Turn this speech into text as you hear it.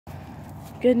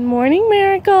Good morning,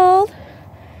 Marigold.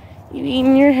 You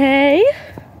eating your hay?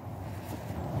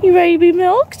 You ready to be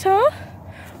milked, huh?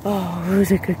 Oh,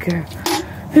 who's a good girl?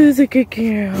 Who's a good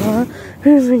girl, huh?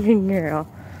 Who's a good girl?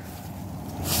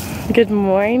 Good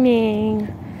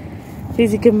morning.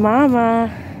 She's a good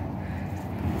mama.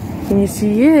 Yes,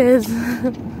 she is.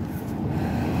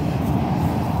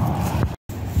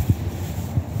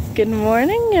 Good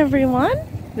morning, everyone.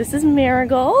 This is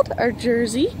Marigold, our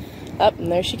Jersey. Up,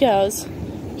 and there she goes.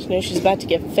 She knows she's about to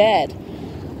get fed.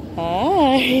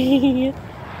 Hi.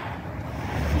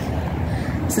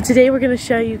 So today we're going to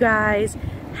show you guys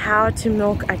how to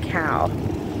milk a cow.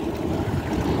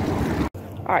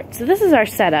 Alright, so this is our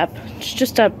setup. It's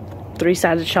just a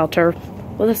 3-sided shelter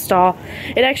with a stall.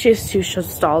 It actually has 2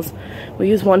 stalls. We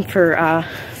use one for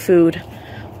food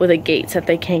with a gate so that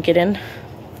they can't get in.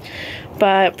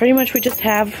 But pretty much we just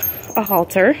have a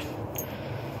halter.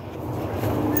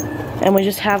 And we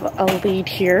just have a lead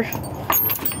here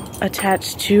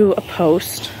attached to a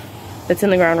post that's in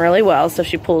the ground really well, so if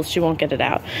she pulls, she won't get it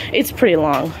out. It's pretty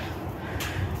long.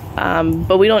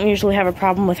 But we don't usually have a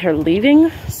problem with her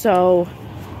leaving, so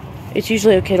it's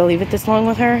usually okay to leave it this long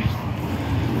with her.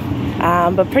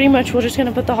 But pretty much we're just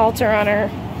gonna put the halter on her,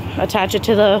 attach it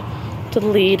to the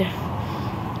lead,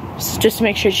 just to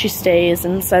make sure she stays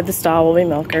inside the stall while we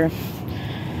milk her.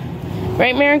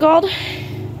 Right, Marigold?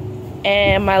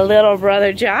 And my little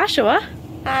brother Joshua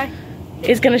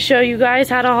is gonna show you guys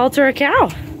how to halter a cow.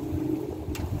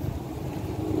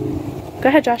 Go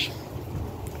ahead, Josh.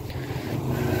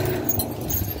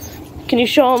 Can you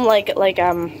show them like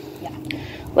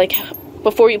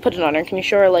before you put it on her? Can you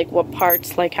show her like what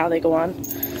parts, like how they go on?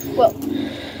 Well,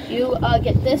 you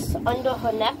get this under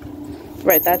her neck.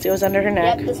 Right, that goes under her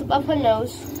neck. Yep, this above her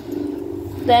nose.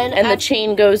 Then and the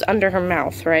chain goes under her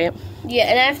mouth, right? Yeah,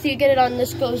 and after you get it on,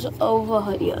 this goes over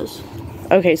her ears.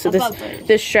 Okay, so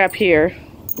this strap here,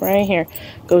 right here,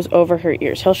 goes over her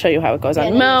ears. He'll show you how it goes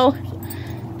on. Mo,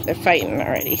 they're fighting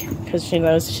already because she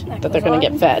knows that they're gonna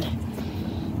get fed.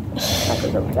 That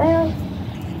goes over there.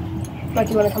 Like,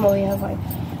 you want to come over here? Fine.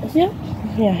 Yeah.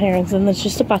 Yeah, here, and then there's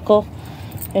just a buckle,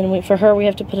 and for her we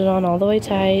have to put it on all the way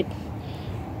tight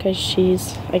because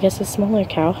she's, I guess, a smaller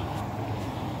cow.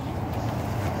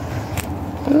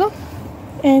 Hello.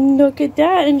 And look at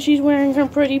that, and she's wearing her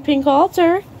pretty pink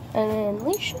halter. And then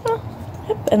leash.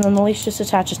 Yep, and then the leash just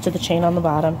attaches to the chain on the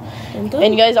bottom. And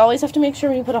you guys always have to make sure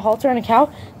when you put a halter on a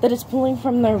cow that it's pulling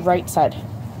from the right side,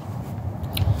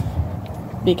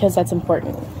 because that's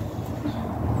important.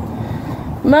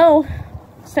 Mo,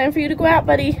 it's time for you to go out,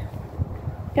 buddy.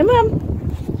 Come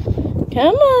on.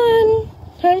 Come on.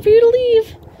 Time for you to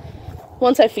leave.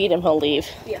 Once I feed him, he'll leave.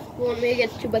 Yeah, you want me to get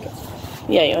 2 buckets?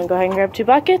 Yeah, you want to go ahead and grab 2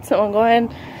 buckets, and we'll go ahead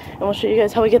and we'll show you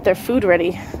guys how we get their food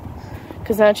ready.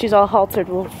 Because now that she's all haltered,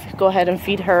 we'll go ahead and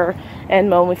feed her and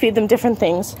Mo. We feed them different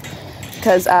things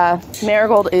because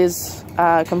Marigold is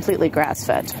completely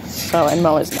grass-fed, so, and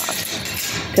Mo is not.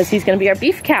 Because he's going to be our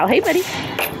beef cow. Hey, buddy.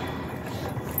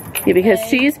 Yeah, because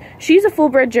she's a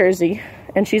full-bred Jersey,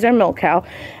 and she's our milk cow.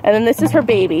 And then this is her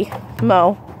baby,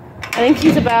 Mo. I think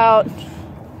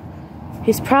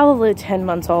he's probably 10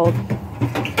 months old.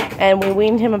 And we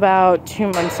weaned him about 2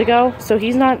 months ago, so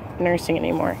he's not nursing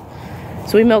anymore.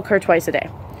 So we milk her twice a day.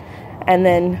 And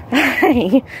then,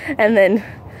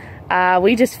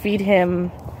 we just feed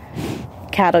him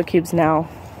cattle cubes now.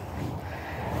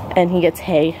 And he gets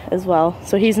hay as well.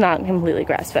 So he's not completely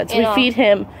grass-fed. So we feed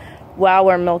him while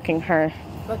we're milking her.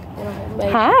 Look,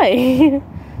 hi.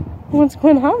 What's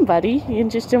going on, buddy? You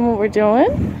interested in what we're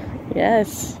doing?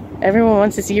 Yes. Everyone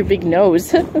wants to see your big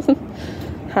nose.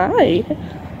 Hi.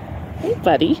 Hey,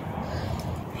 buddy.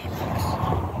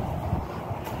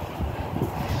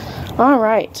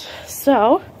 Alright,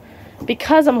 so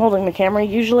because I'm holding the camera,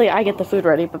 usually I get the food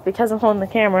ready, but because I'm holding the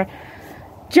camera,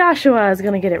 Joshua is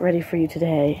going to get it ready for you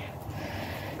today.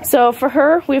 So for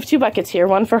her, we have 2 buckets here,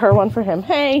 one for her, one for him.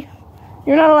 Hey,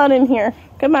 you're not allowed in here.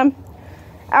 Come on.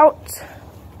 Out.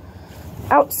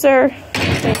 Out, sir.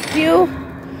 Thank you.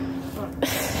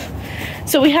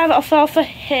 So we have alfalfa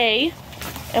hay,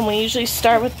 and we usually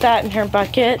start with that in her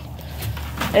bucket.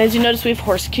 And as you notice, we have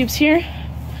horse cubes here.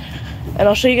 And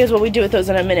I'll show you guys what we do with those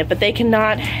in a minute, but they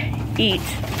cannot eat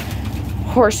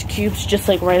horse cubes just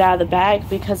like right out of the bag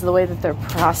because of the way that they're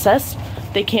processed.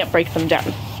 They can't break them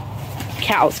down.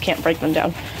 Cows can't break them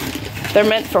down. They're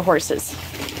meant for horses.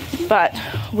 But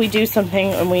we do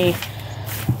something, and we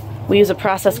use a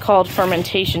process called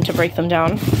fermentation to break them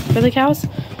down for the cows.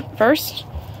 First,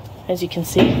 as you can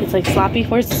see, it's like sloppy.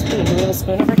 Where's the spoon? Do we have a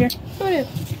spoon over here?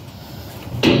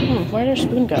 Where did our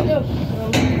spoon go? I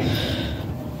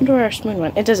wonder where our spoon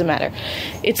went. It doesn't matter.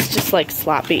 It's just like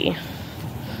sloppy.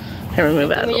 And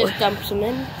remove it out of We the just dump some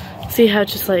in. See how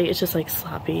it's just like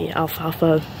sloppy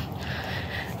alfalfa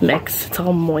mix. It's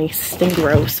all moist and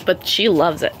gross, but she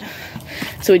loves it.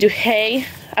 So we do hay.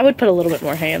 I would put a little bit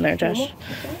more hay in there, Josh.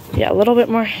 Yeah, a little bit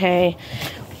more hay.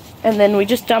 And then we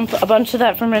just dump a bunch of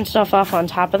that fermented alfalfa on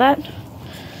top of that.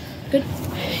 Good.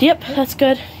 Yep, that's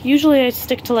good. Usually I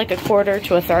stick to like 1/4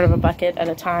 to 1/3 of a bucket at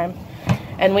a time.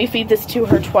 And we feed this to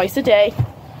her twice a day.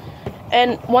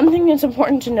 And one thing that's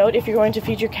important to note if you're going to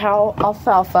feed your cow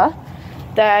alfalfa,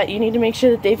 that you need to make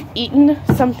sure that they've eaten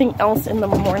something else in the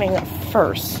morning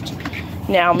first.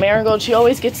 Now, Marigold, she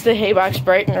always gets the hay box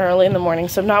bright and early in the morning,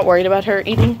 so I'm not worried about her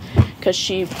eating, because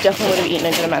she definitely would have eaten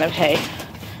a good amount of hay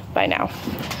by now.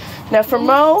 Now for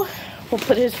Mo, we'll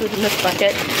put his food in this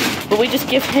bucket, but we just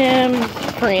give him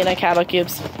Purina cattle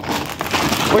cubes.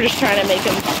 We're just trying to make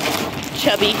him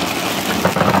chubby.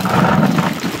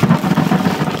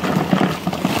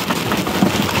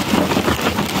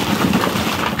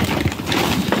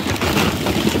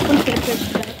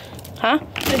 Huh?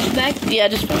 Fish bag? Yeah,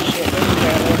 just finish it.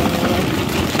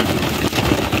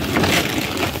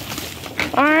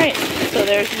 Alright, so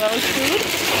there's Mo's food.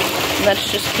 And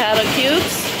that's just cattle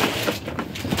cubes.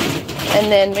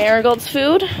 And then Marigold's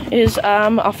food is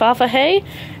alfalfa hay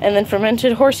and then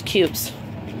fermented horse cubes.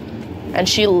 And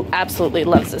she absolutely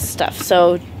loves this stuff.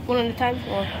 So, One at a time?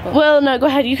 Or well, no, go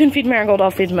ahead. You can feed Marigold. I'll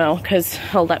feed Mo, because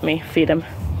he'll let me feed him.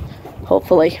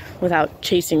 Hopefully, without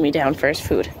chasing me down for his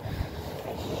food.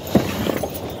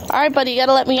 Alright, buddy, you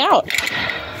gotta let me out.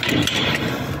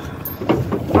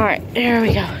 Alright, there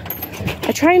we go.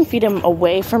 I try and feed him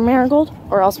away from Marigold,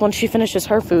 or else when she finishes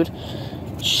her food,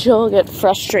 she'll get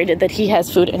frustrated that he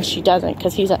has food and she doesn't,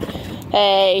 because he's a,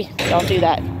 hey, don't do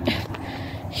that.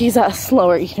 He's a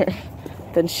slower eater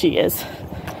than she is.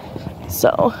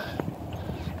 So,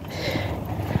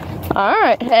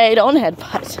 alright, hey, don't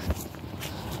headbutt.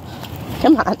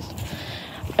 Come on.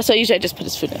 So usually I just put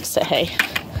his food next to hay.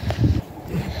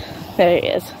 There he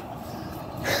is.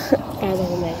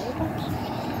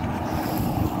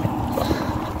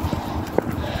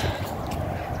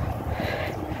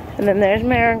 And then there's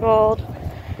Marigold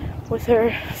with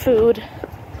her food.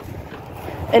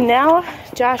 And now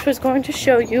Josh was going to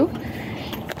show you.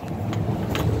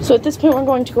 So at this point we're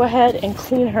going to go ahead and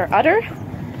clean her udder.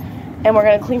 And we're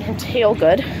going to clean her tail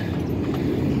good.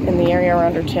 In the area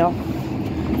around her tail.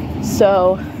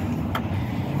 So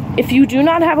if you do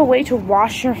not have a way to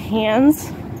wash your hands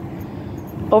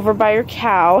over by your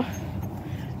cow,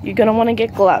 you're going to want to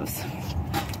get gloves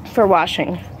for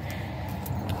washing.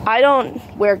 I don't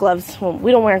wear gloves. Well,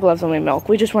 we don't wear gloves when we milk.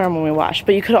 We just wear them when we wash.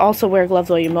 But you could also wear gloves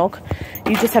while you milk.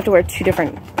 You just have to wear 2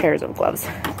 different pairs of gloves.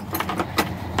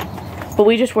 But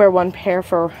we just wear 1 pair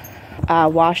for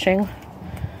washing.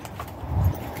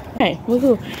 Okay,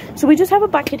 woohoo. So we just have a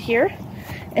bucket here.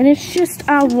 And it's just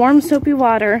warm soapy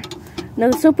water. Now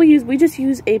the soap we just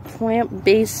use a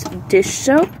plant-based dish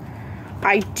soap.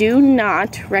 I do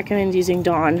not recommend using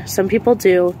Dawn. Some people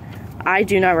do. I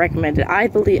do not recommend it. I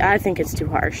think it's too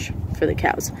harsh for the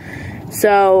cows.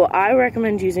 So I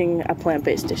recommend using a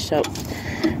plant-based dish soap.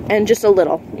 And just a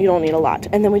little. You don't need a lot.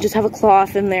 And then we just have a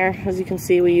cloth in there. As you can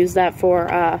see, we use that for,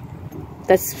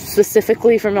 that's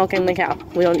specifically for milking the cow.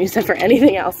 We don't use that for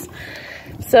anything else.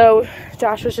 So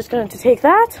Josh was just going to take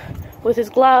that with his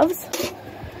gloves.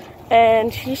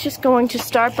 And he's just going to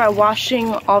start by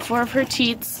washing all 4 of her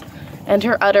teats and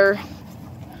her udder.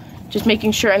 Just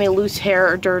making sure any loose hair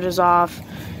or dirt is off.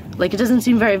 Like, it doesn't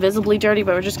seem very visibly dirty,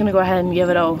 but we're just going to go ahead and give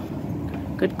it a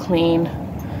good clean.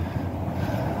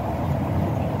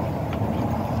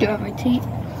 do every teat?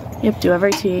 Yep, do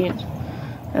every teat.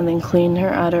 And then clean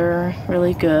her udder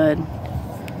really good.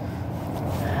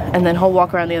 And then he'll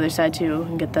walk around the other side too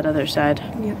and get that other side.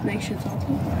 Yep, make sure it's all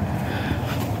clean.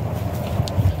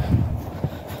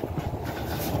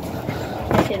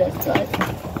 Okay, that side.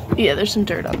 Yeah, there's some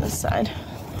dirt on this side.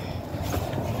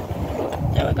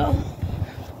 There we go.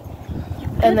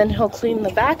 And then he'll clean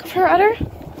the back of her udder.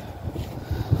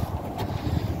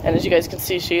 And as you guys can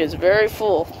see, she is very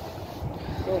full.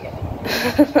 Okay.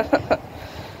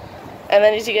 And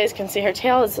then as you guys can see, her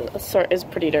tail is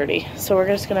pretty dirty. So we're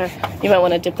just gonna, you might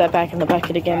want to dip that back in the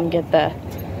bucket again and get that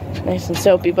nice and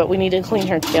soapy, but we need to clean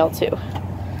her tail too.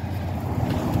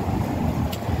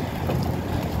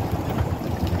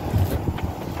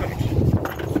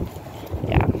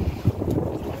 Yeah.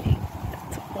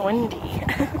 It's windy.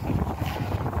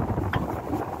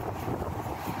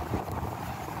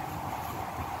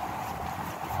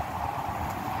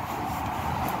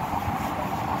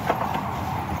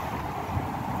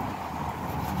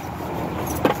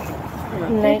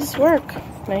 Nice work.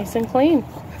 Nice and clean.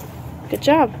 Good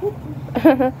job.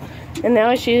 And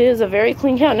now she is a very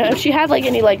clean cow. Now if she had like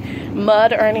any like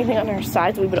mud or anything on her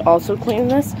sides, we would also clean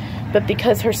this. But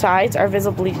because her sides are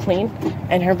visibly clean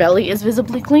and her belly is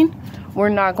visibly clean, we're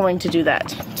not going to do that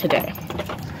today.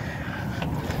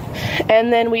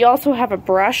 And then we also have a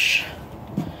brush,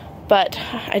 but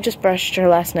I just brushed her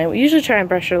last night. We usually try and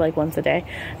brush her like once a day,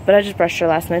 but I just brushed her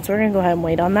last night, so we're gonna go ahead and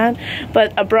wait on that.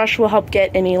 But a brush will help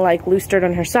get any like loose dirt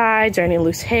on her sides or any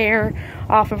loose hair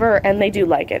off of her, and they do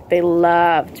like it. They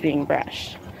loved being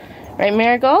brushed. Right,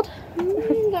 Marigold?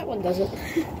 That one doesn't.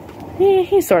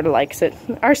 He sort of likes it.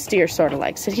 Our steer sort of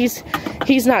likes it.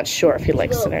 He's not sure if he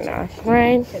likes it or not,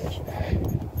 right?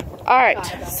 All right,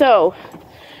 so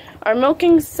our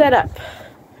milking's set up.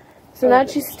 So now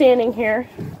she's standing here.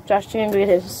 Josh didn't get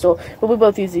his stool, but we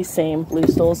both use these same blue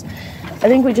stools. I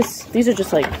think these are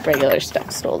just like regular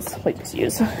step stools we just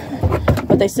use.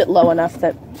 But they sit low enough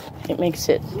that it makes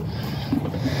it.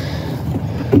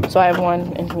 So I have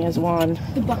one and he has one.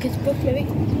 The buckets, maybe?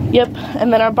 Yep,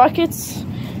 and then our buckets.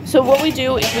 So what we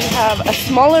do is we have a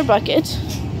smaller bucket.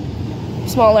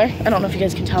 Smaller, I don't know if you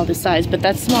guys can tell the size, but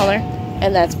that's smaller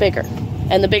and that's bigger.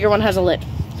 And the bigger one has a lid.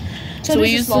 So we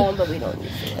use the small one, but we don't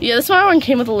use the lid. Yeah, the smaller one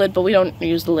came with a lid, but we don't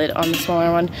use the lid on the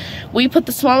smaller one. We put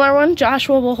the smaller one,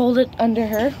 Joshua will hold it under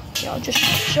her. Yeah, I'll just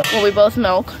show. Well, we both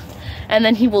milk. And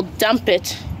then he will dump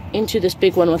it into this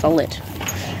big one with a lid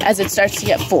as it starts to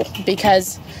get full.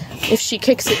 Because if she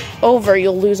kicks it over,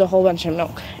 you'll lose a whole bunch of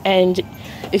milk. And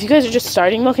if you guys are just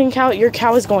starting milking cow, your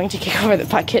cow is going to kick over the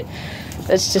bucket.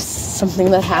 That's just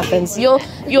something that happens. You'll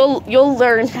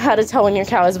learn how to tell when your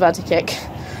cow is about to kick,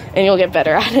 and you'll get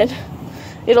better at it.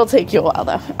 It'll take you a while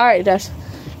though. All right, Dash,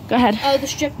 go ahead. The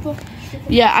strip.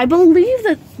 Yeah, I believe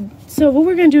that. So what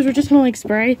we're gonna do is we're just gonna like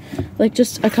spray like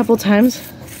just a couple times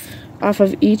off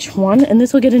of each one, and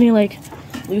this will get any like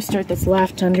loose dirt that's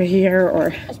left under here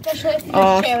or especially if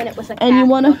you're sharing it with a calf. And you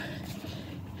wanna.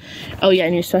 Oh yeah,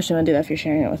 and you especially want to do that if you're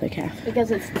sharing it with a calf.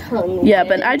 Because it's tongue. Yeah,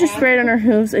 but I just sprayed on her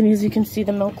hooves, and as you can see,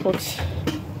 the milk looks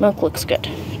good.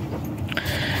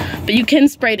 But you can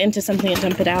spray it into something and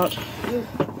dump it out.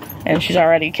 And she's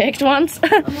already kicked once. I'm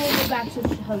gonna go back to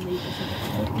the hungry.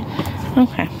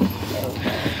 Okay.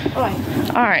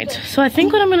 All right. So I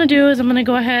think what I'm gonna do is I'm gonna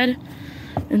go ahead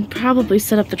and probably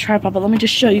set up the tripod. But let me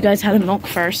just show you guys how to milk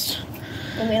first.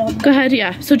 Go ahead,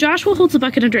 yeah. So Joshua holds the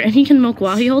bucket under, and he can milk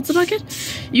while he holds the bucket.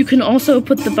 You can also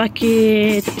put the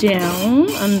bucket down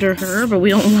under her, but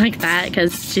we don't like that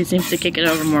because she seems to kick it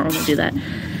over more when we do that.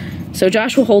 So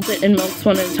Joshua holds it and milks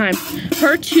one at a time.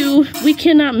 Her two, we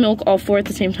cannot milk all four at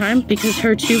the same time because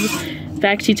her two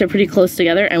back teats are pretty close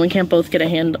together and we can't both get a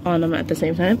hand on them at the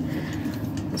same time.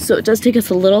 So it does take us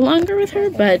a little longer with her,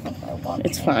 but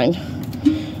it's fine.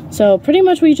 So pretty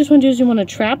much what you just want to do is you want to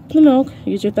trap the milk,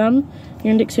 use your thumb,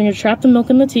 your index finger, trap the milk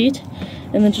in the teat,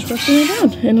 and then just pressing it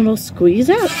down, and it'll squeeze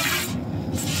out.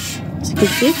 As you can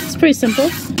see, it's pretty simple.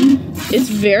 It's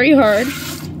very hard,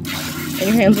 and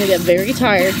your hands will get very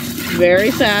tired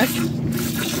very fast.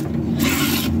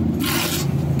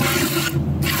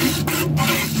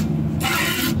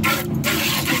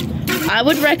 I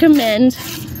would recommend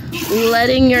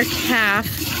letting your calf,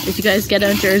 if you guys get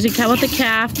a Jersey cow with a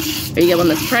calf, or you get one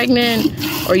that's pregnant,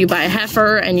 or you buy a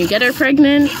heifer and you get her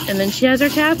pregnant and then she has her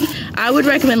calf, I would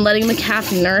recommend letting the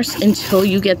calf nurse until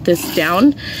you get this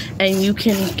down and you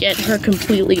can get her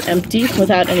completely empty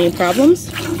without any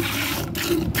problems.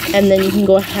 And then you can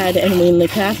go ahead and wean the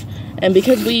calf. And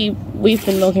because we've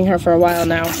been milking her for a while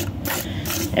now,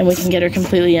 and we can get her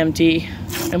completely empty,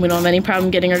 and we don't have any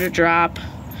problem getting her to drop.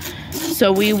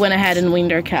 So we went ahead and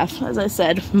weaned our calf. As I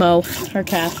said, Mo, our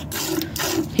calf.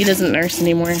 He doesn't nurse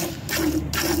anymore.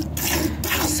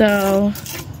 So,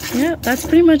 yeah, that's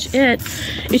pretty much it.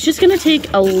 It's just gonna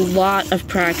take a lot of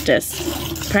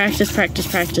practice. Practice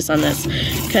on this.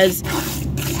 Because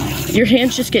your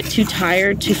hands just get too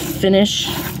tired to finish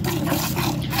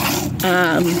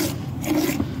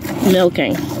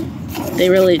milking. They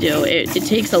really do. It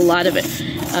takes a lot of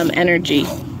energy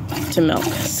to milk.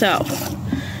 So,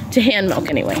 to hand milk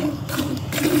anyway.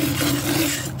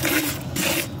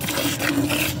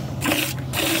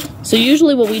 So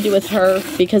usually what we do with her,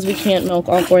 because we can't milk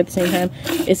all four at the same time,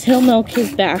 is he'll milk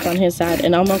his back on his side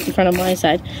and I'll milk the front on my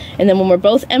side. And then when we're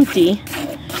both empty,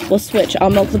 we'll switch. I'll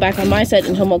milk the back on my side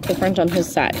and he'll milk the front on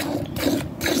his side.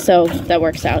 So that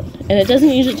works out. And it doesn't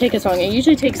usually take us long. It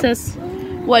usually takes us,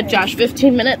 what, Josh,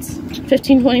 15 minutes?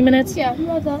 15, 20 minutes? Yeah,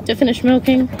 about that. To finish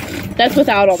milking. That's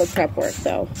without all the prep work,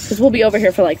 though. Because we'll be over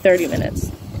here for like 30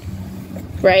 minutes.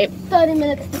 Right? 30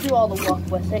 minutes to do all the work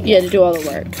with it. Yeah, to do all the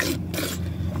work.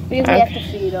 Because we have to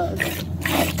feed us.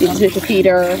 We just have to feed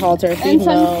her, halter, feed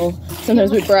low.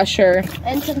 Sometimes we brush her.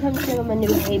 And sometimes give him a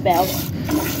new hay bale.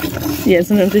 Yeah,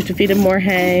 sometimes we have to feed him more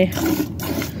hay.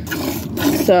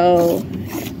 So,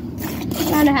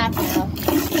 1.5 now.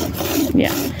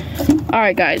 yeah.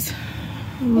 Alright, guys.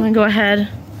 I'm gonna go ahead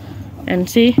and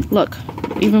see. Look,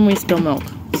 even we spill milk.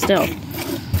 Still.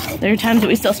 There are times that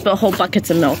we still spill whole buckets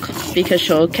of milk because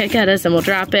she'll kick at us and we'll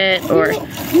drop it, or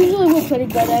usually we're pretty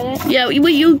good at it. yeah, well,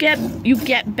 you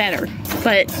get better,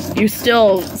 but you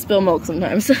still spill milk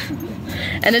sometimes.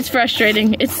 And it's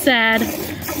frustrating. It's sad.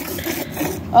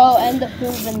 Oh, and the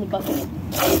hoof in the bucket.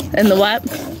 And the what?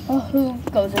 Oh, hoof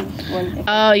goes in one.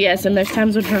 Oh yes, and there's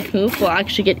times when her hoof will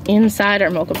actually get inside our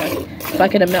milk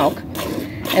bucket of milk.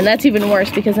 And that's even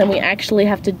worse because then we actually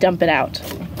have to dump it out.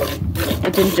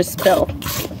 It didn't just spill.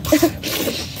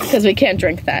 Because we can't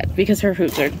drink that because her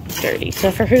hooves are dirty. So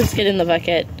if her hooves get in the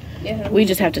bucket, yeah, we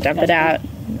just have to dump it out.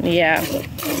 Yeah.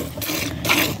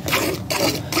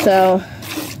 So,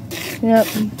 yep.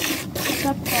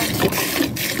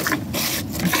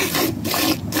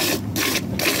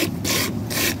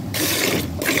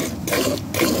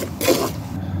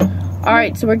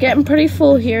 Alright, so we're getting pretty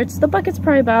full here. The bucket's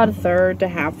probably about a third to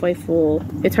halfway full.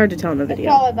 It's hard to tell in the video.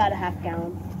 It's probably about a half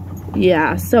gallon.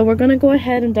 Yeah, so we're gonna go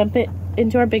ahead and dump it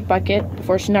into our big bucket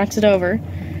before she knocks it over.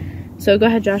 So go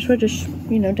ahead, Joshua, just,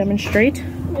 you know, demonstrate.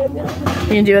 You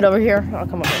can do it over here? I'll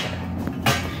come over here.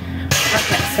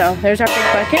 Okay, so there's our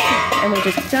big bucket, and we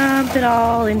just dump it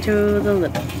all into the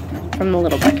little, from the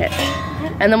little bucket.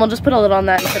 And then we'll just put a lid on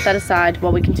that and set that aside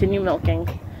while we continue milking.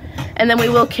 And then we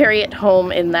will carry it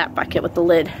home in that bucket with the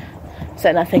lid so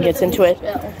that nothing gets into it.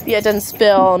 Yeah, it doesn't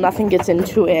spill, nothing gets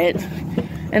into it.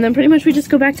 And then pretty much we just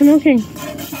go back to milking.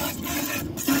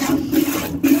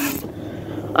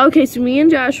 Okay, so me and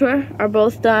Joshua are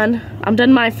both done. I'm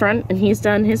done my front and he's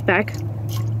done his back.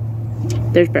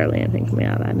 There's barely anything coming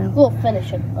out of that now. We'll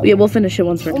finish it. Yeah, we'll finish it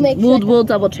once we'll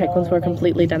double check once we're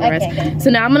completely done the rest. Okay. So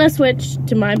now I'm gonna switch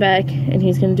to my back and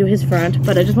he's gonna do his front,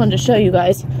 but I just wanted to show you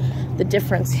guys the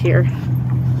difference here.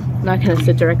 I'm not gonna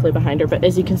sit directly behind her, but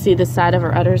as you can see, this side of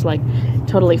her udder's like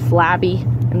totally flabby,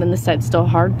 and then this side's still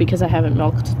hard because I haven't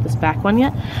milked this back one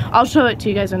yet. I'll show it to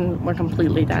you guys when we're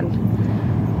completely done,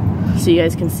 so you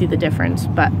guys can see the difference.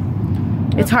 But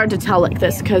it's hard to tell like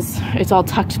this because it's all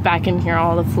tucked back in here,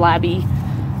 all the flabby.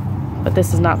 But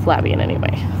this is not flabby in any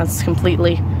way. That's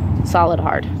completely solid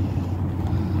hard.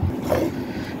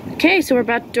 Okay, so we're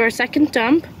about to do our second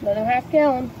dump. Another half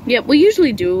gallon. Yep, we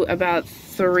usually do about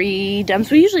 3 dumps.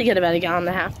 We usually get about 1.5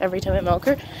 gallons every time we milk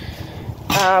her.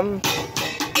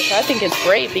 So I think it's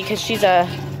great because she's a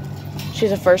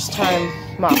first time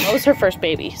mom. It was her first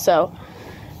baby, so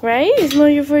right? Is Mo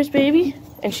your first baby?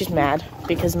 And she's mad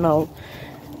because Mo,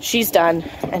 she's done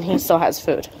and he still has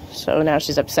food. So now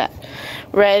she's upset.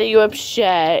 Right? Are you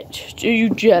upset? Are you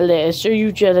jealous? Are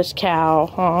you jealous, cow?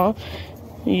 Huh?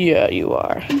 Yeah, you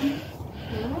are.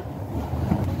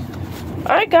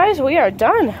 Alright, guys, we are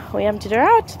done. We emptied her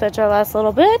out. That's our last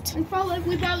little bit. We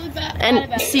probably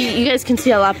and see, you guys can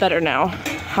see a lot better now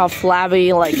how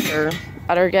flabby like her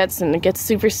udder gets, and it gets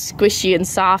super squishy and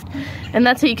soft. And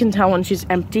that's how you can tell when she's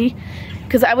empty.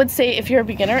 Because I would say if you're a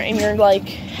beginner and you're like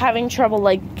having trouble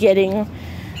like getting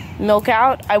milk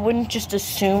out, I wouldn't just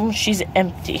assume she's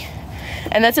empty.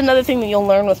 And that's another thing that you'll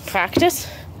learn with practice.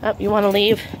 Oh, you want to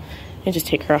leave? You just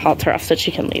take her halter off so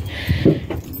she can leave.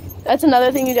 That's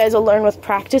another thing you guys will learn with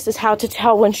practice, is how to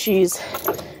tell when she's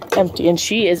empty. And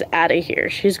she is out of here.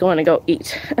 She's going to go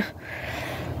eat.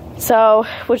 So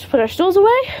we'll just put our stools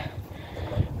away.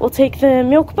 We'll take the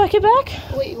milk bucket back.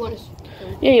 Wait, you want to?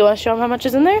 Yeah, you want to show them how much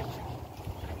is in there?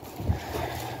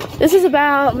 This is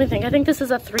about, let me think. I think this is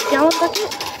a 3-gallon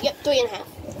bucket. Yep,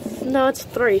 3.5. No, it's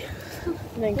 3. I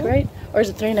think, right? Or is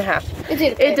it 3.5?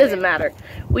 It doesn't matter.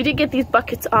 We did get these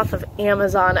buckets off of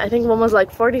Amazon. I think one was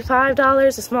like $45,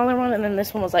 a smaller one, and then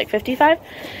this one was like $55.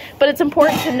 But it's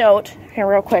important to note, here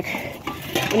real quick,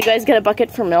 when you guys get a bucket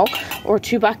for milk, or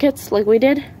 2 buckets like we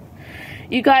did,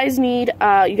 you guys need,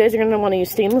 you guys are gonna want to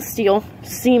use stainless steel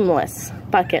seamless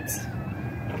buckets.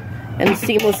 And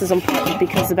seamless is important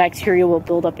because the bacteria will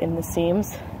build up in the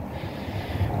seams.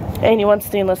 And you want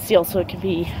stainless steel so it can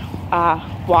be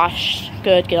washed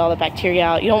good, get all the bacteria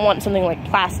out. You don't want something like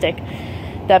plastic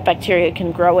that bacteria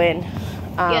can grow in.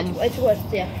 Yeah, it's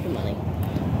worth the extra money.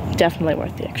 Definitely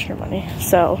worth the extra money.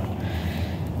 So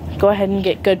go ahead and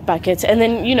get good buckets. And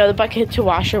then, you know, the bucket to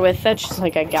wash her with, that's just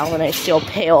like a galvanized steel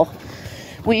pail.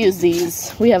 We use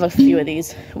these. We have a few of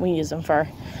these. We use them for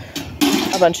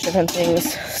a bunch of different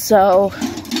things. So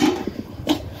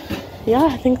yeah,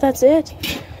 I think that's it.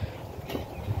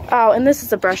 Oh, and this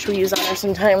is a brush we use on her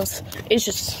sometimes. It's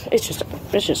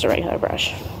just a regular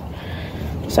brush.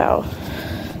 So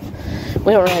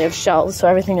we don't really have shelves, so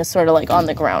everything is sort of like on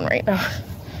the ground right now.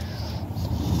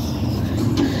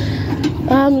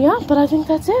 Yeah, but I think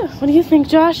that's it. What do you think,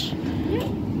 Josh?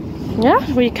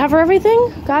 Yeah, we cover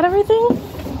everything? Got everything?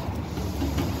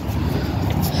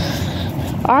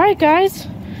 Alright, guys.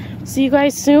 See you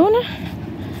guys soon.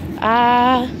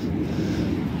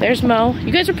 There's Mo.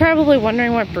 You guys are probably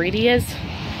wondering what breed he is,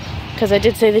 because I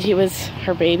did say that he was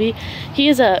her baby.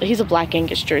 He's a Black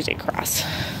Angus Jersey cross.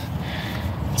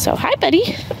 So, hi,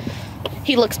 buddy.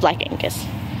 He looks Black Angus.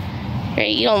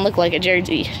 Right, you don't look like a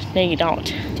Jersey. No, you don't.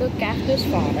 Took after his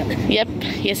father. Yep,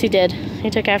 yes he did. He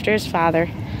took after his father.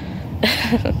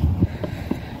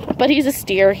 But he's a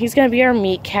steer. He's gonna be our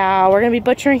meat cow. We're gonna be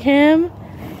butchering him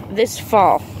this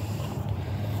fall.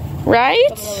 Right?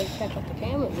 Check what the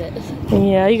cameras is.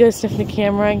 Yeah, you gotta sniff the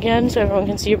camera again so everyone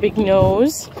can see your big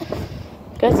nose.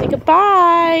 Gotta say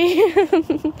goodbye.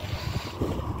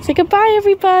 Say goodbye,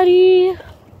 everybody.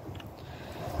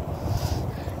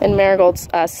 And Marigold's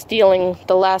stealing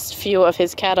the last few of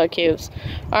his cattle cubes,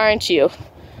 aren't you?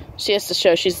 She has to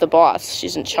show she's the boss.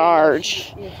 She's in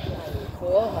charge.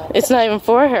 It's not even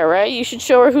for her, right? You should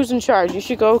show her who's in charge. You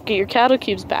should go get your cattle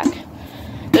cubes back.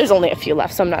 There's only a few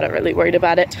left, so I'm not really worried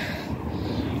about it.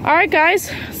 Alright,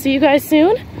 guys. See you guys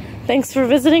soon. Thanks for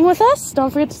visiting with us.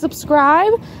 Don't forget to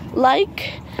subscribe,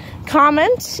 like,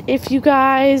 comment if you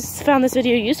guys found this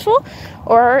video useful,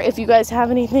 or if you guys have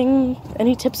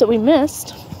any tips that we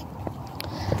missed.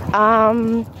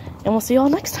 And we'll see you all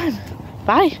next time.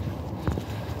 Bye.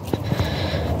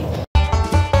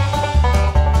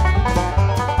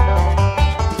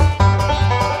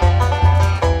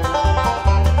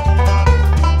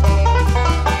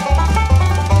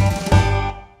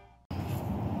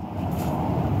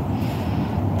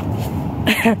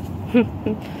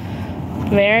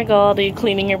 Marigold, are you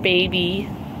cleaning your baby?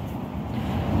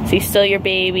 Is he still your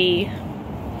baby?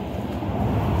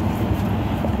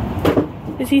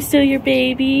 Is he still your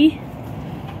baby?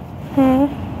 Huh?